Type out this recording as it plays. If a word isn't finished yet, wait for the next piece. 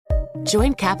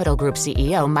Join Capital Group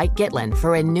CEO Mike Gitlin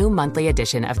for a new monthly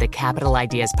edition of the Capital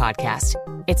Ideas Podcast.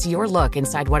 It's your look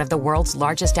inside one of the world's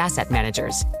largest asset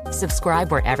managers.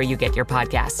 Subscribe wherever you get your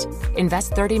podcasts.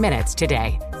 Invest 30 minutes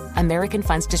today. American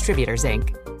Funds Distributors,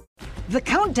 Inc. The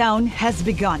countdown has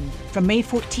begun. From May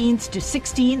 14th to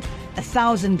 16th,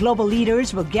 1,000 global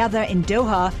leaders will gather in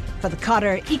Doha for the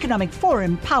Qatar Economic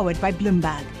Forum powered by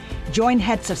Bloomberg. Join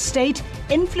heads of state,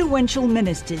 influential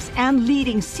ministers, and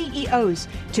leading CEOs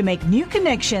to make new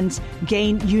connections,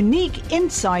 gain unique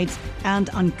insights, and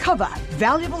uncover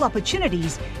valuable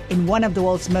opportunities in one of the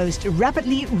world's most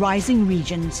rapidly rising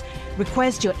regions.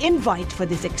 Request your invite for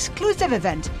this exclusive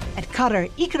event at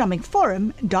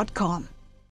QatarEconomicForum.com.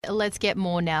 Let's get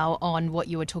more now on what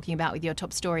you were talking about with your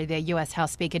top story there. US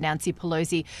House Speaker Nancy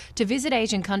Pelosi to visit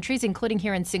Asian countries, including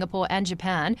here in Singapore and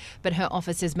Japan, but her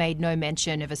office has made no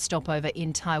mention of a stopover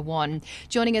in Taiwan.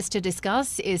 Joining us to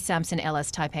discuss is Samson Ellis,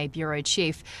 Taipei Bureau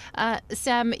Chief.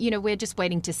 Sam, we're just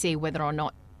waiting to see whether or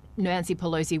not Nancy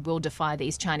Pelosi will defy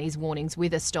these Chinese warnings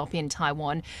with a stop in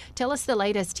Taiwan. Tell us the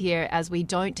latest here, as we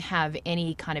don't have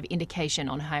any kind of indication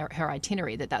on her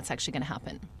itinerary that that's actually going to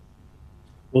happen.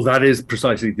 Well, that is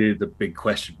precisely the big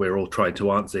question we're all trying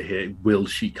to answer here. Will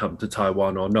she come to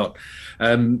Taiwan or not?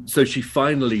 So she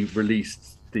finally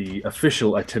released the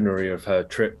official itinerary of her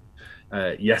trip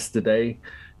yesterday.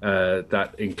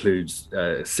 That includes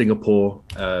Singapore,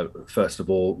 first of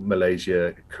all,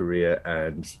 Malaysia, Korea,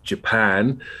 and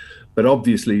Japan. But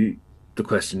obviously, the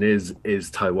question is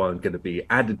Taiwan going to be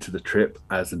added to the trip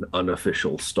as an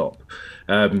unofficial stop?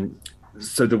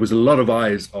 So there was a lot of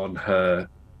eyes on her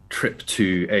trip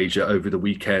to Asia over the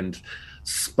weekend.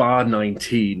 SPA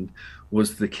 19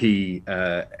 was the key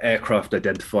aircraft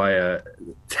identifier.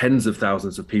 Tens of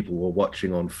thousands of people were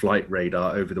watching on flight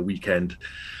radar over the weekend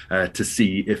to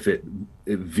see if it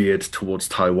veered towards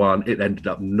Taiwan. It ended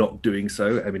up not doing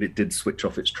so. I mean, it did switch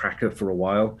off its tracker for a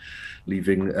while,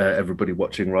 leaving everybody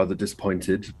watching rather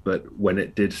disappointed. But when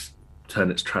it did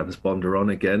turn its transponder on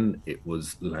again, it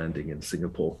was landing in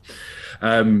Singapore.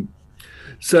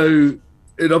 So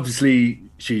it obviously,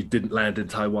 she didn't land in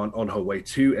Taiwan on her way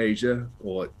to Asia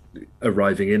or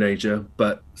arriving in Asia.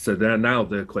 But so now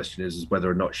the question is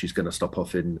whether or not she's going to stop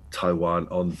off in Taiwan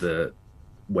on the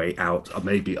way out, or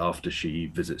maybe after she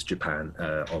visits Japan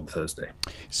on Thursday.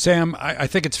 Sam, I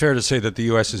think it's fair to say that the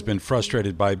U.S. has been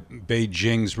frustrated by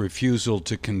Beijing's refusal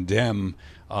to condemn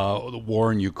the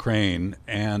war in Ukraine,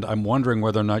 and I'm wondering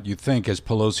whether or not you think, as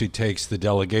Pelosi takes the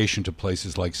delegation to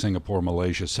places like Singapore,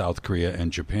 Malaysia, South Korea,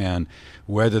 and Japan,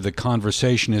 whether the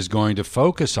conversation is going to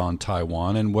focus on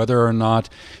Taiwan and whether or not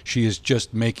she is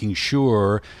just making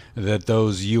sure that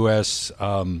those U.S.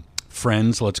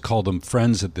 friends, let's call them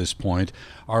friends at this point,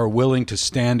 are willing to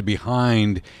stand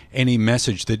behind any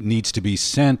message that needs to be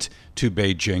sent to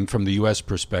Beijing from the U.S.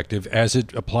 perspective as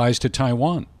it applies to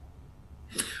Taiwan.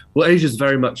 Well, Asia is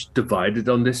very much divided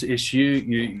on this issue.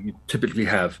 You typically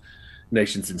have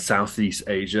nations in Southeast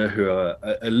Asia who are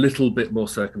a little bit more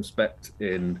circumspect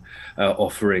in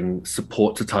offering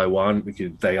support to Taiwan,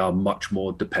 because they are much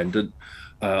more dependent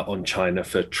on China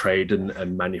for trade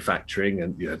and manufacturing,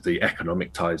 and the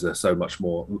economic ties are so much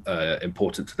more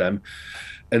important to them.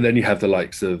 And then you have the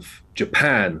likes of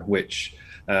Japan, which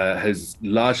has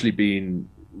largely been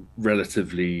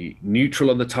relatively neutral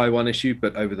on the Taiwan issue,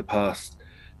 but over the past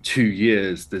 2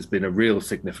 years, there's been a real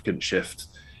significant shift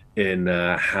in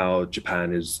how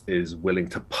Japan is willing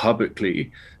to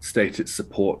publicly state its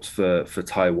support for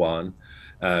Taiwan,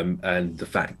 and the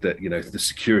fact that the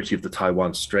security of the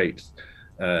Taiwan Strait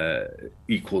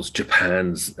equals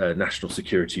Japan's national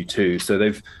security too. So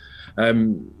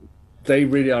they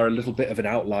really are a little bit of an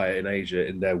outlier in Asia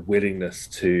in their willingness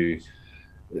to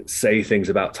say things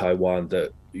about Taiwan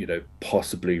that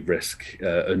possibly risk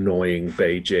annoying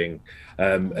Beijing.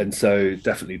 And so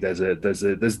definitely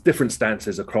there's different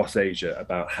stances across Asia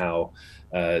about how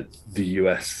the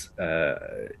US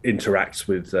interacts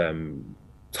with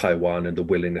Taiwan and the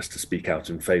willingness to speak out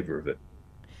in favor of it.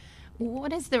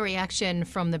 What is the reaction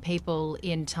from the people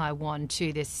in Taiwan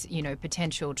to this,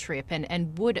 potential trip?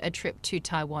 And would a trip to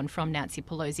Taiwan from Nancy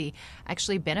Pelosi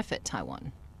actually benefit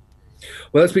Taiwan?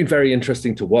 Well, it's been very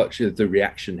interesting to watch the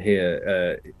reaction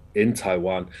here in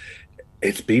Taiwan.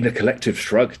 It's been a collective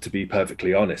shrug, to be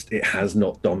perfectly honest. It has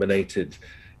not dominated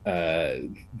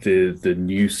the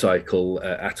news cycle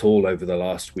at all over the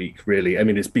last week, really. I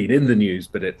mean, it's been in the news,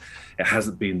 but it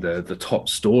hasn't been the top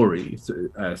story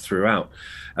throughout.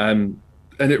 And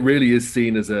it really is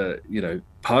seen as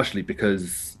partially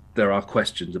because there are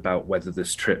questions about whether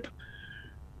this trip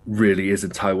really is in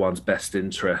Taiwan's best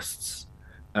interests.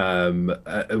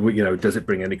 Does it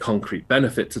bring any concrete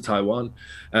benefit to Taiwan?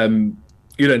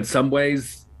 in some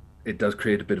ways, it does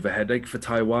create a bit of a headache for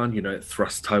Taiwan. It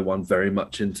thrusts Taiwan very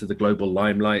much into the global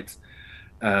limelight,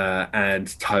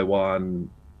 and Taiwan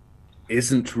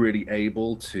isn't really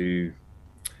able to.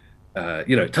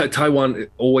 Taiwan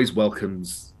always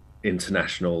welcomes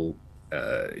international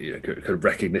kind of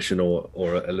recognition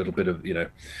or a little bit of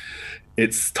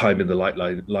its time in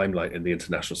the limelight in the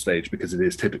international stage, because it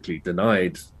is typically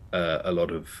denied a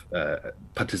lot of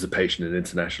participation in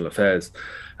international affairs,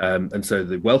 and so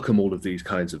they welcome all of these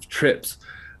kinds of trips,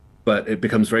 but it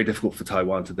becomes very difficult for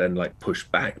Taiwan to then push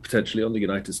back potentially on the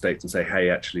United States and say, hey,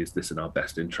 actually, is this in our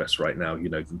best interest right now?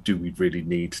 Do we really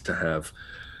need to have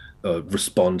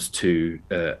respond to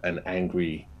an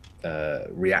angry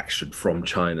reaction from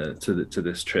China to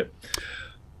this trip?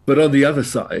 But on the other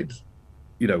side,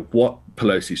 what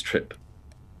Pelosi's trip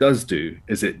does do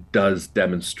is it does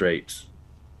demonstrate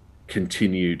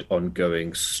continued,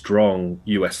 ongoing, strong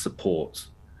US support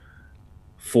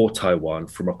for Taiwan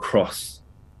from across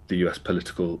the US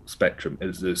political spectrum.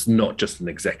 It's not just an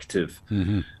executive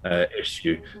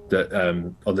issue. That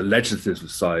on the legislative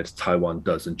side, Taiwan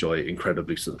does enjoy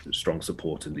incredibly strong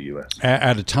support in the US.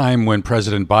 At a time when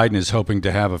President Biden is hoping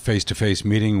to have a face-to-face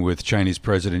meeting with Chinese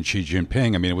President Xi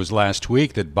Jinping. I mean, it was last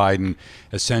week that Biden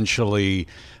essentially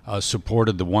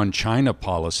supported the One China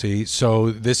policy.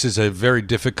 So this is a very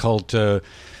difficult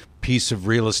piece of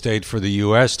real estate for the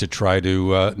U.S. to try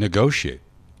to negotiate.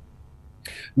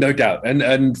 No doubt.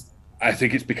 And I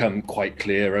think it's become quite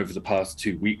clear over the past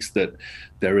 2 weeks that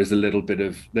there is a little bit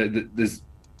of, there's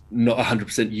not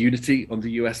 100% unity on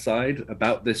the US side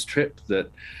about this trip,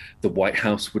 that the White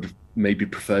House would have maybe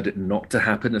preferred it not to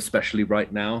happen, especially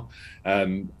right now.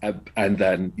 And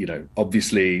then,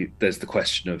 obviously there's the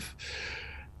question of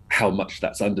how much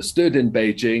that's understood in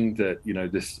Beijing, that,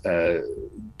 this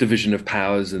division of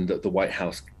powers, and that the White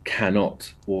House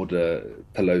cannot order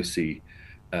Pelosi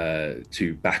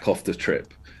to back off the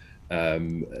trip.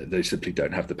 They simply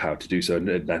don't have the power to do so.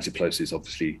 And Nancy Pelosi is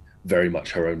obviously very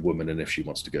much her own woman, and if she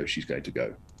wants to go, she's going to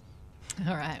go.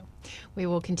 All right. We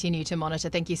will continue to monitor.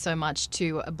 Thank you so much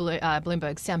to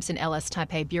Bloomberg's Samson Ellis,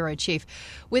 Taipei Bureau Chief,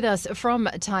 with us from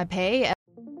Taipei.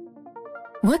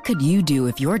 What could you do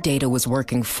if your data was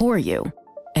working for you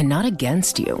and not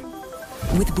against you?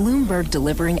 With Bloomberg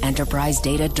delivering enterprise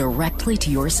data directly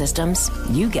to your systems,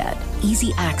 you get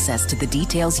easy access to the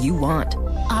details you want,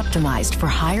 optimized for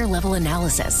higher-level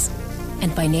analysis,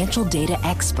 and financial data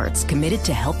experts committed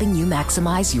to helping you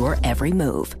maximize your every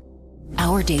move.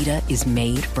 Our data is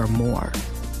made for more,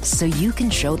 so you can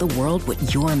show the world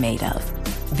what you're made of.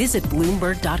 Visit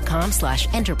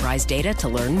Bloomberg.com/enterprise data to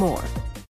learn more.